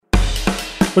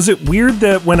Was it weird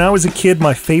that when I was a kid,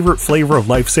 my favorite flavor of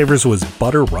Lifesavers was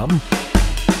butter rum?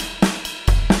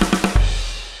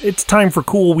 It's time for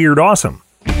Cool, Weird, Awesome.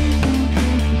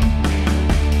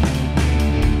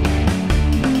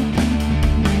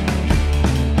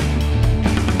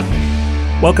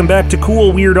 Welcome back to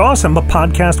Cool, Weird, Awesome, a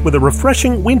podcast with a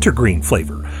refreshing wintergreen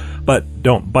flavor. But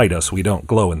don't bite us, we don't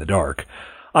glow in the dark.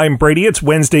 I'm Brady. It's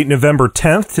Wednesday, November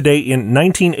 10th. Today in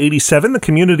 1987, the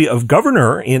community of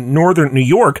Governor in northern New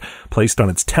York placed on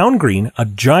its town green a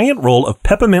giant roll of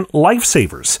peppermint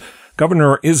Lifesavers.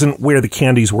 Governor isn't where the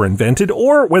candies were invented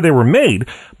or where they were made,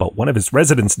 but one of its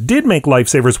residents did make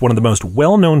Lifesavers one of the most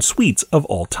well-known sweets of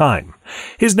all time.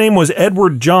 His name was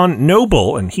Edward John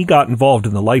Noble, and he got involved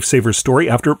in the Lifesavers story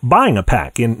after buying a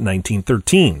pack in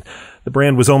 1913. The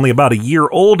brand was only about a year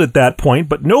old at that point,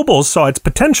 but Noble saw its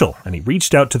potential, and he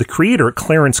reached out to the creator,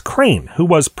 Clarence Crane, who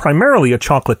was primarily a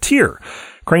chocolatier.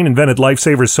 Crane invented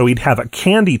Lifesavers so he'd have a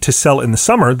candy to sell in the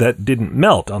summer that didn't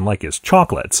melt, unlike his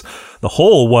chocolates. The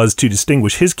whole was to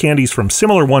distinguish his candies from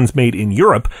similar ones made in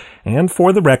Europe, and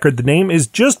for the record, the name is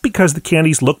just because the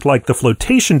candies looked like the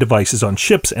flotation devices on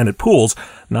ships and at pools,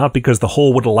 not because the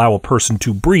whole would allow a person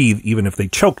to breathe even if they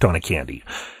choked on a candy.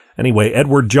 Anyway,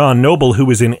 Edward John Noble, who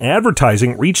was in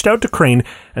advertising, reached out to Crane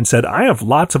and said, "I have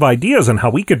lots of ideas on how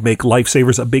we could make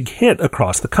Lifesavers a big hit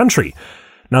across the country."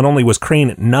 Not only was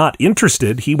Crane not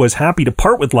interested, he was happy to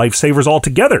part with Lifesavers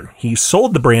altogether. He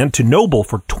sold the brand to Noble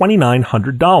for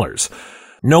 $2,900.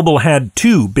 Noble had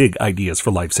two big ideas for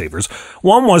Lifesavers.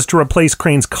 One was to replace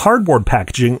Crane's cardboard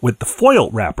packaging with the foil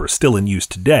wrapper still in use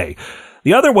today.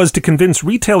 The other was to convince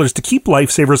retailers to keep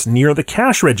Lifesavers near the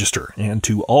cash register and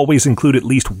to always include at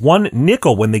least one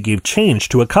nickel when they gave change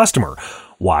to a customer.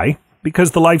 Why?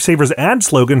 Because the Lifesavers ad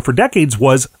slogan for decades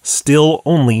was, "Still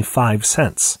only 5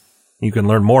 cents." You can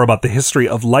learn more about the history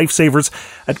of Lifesavers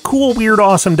at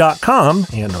CoolWeirdAwesome.com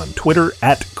and on Twitter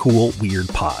at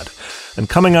CoolWeirdPod. And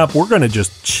coming up, we're going to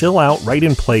just chill out right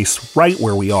in place, right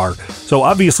where we are. So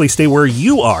obviously stay where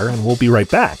you are, and we'll be right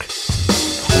back.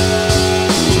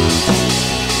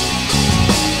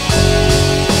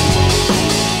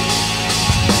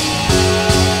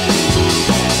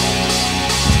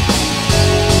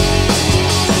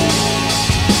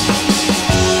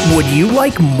 Would you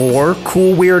like more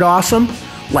Cool, Weird, Awesome?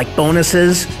 Like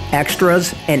bonuses,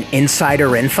 extras, and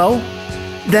insider info?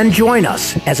 Then join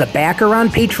us as a backer on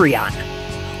Patreon.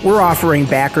 We're offering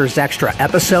backers extra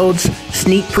episodes,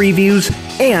 sneak previews,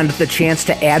 and the chance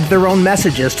to add their own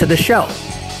messages to the show.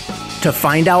 To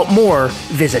find out more,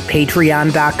 visit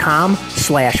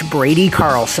patreon.com/Brady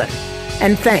Carlson.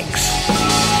 And thanks.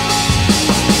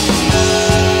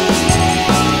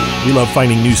 We love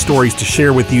finding new stories to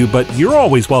share with you, but you're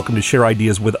always welcome to share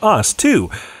ideas with us, too.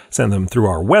 Send them through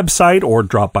our website or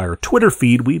drop by our Twitter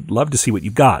feed. We'd love to see what you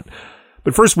got.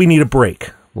 But first, we need a break,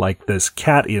 like this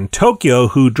cat in Tokyo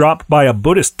who dropped by a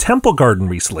Buddhist temple garden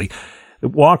recently.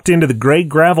 It walked into the gray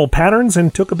gravel patterns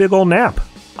and took a big old nap.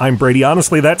 I'm Brady.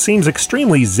 Honestly, that seems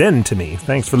extremely zen to me.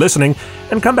 Thanks for listening,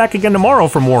 and come back again tomorrow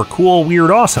for more Cool, Weird,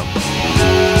 Awesome.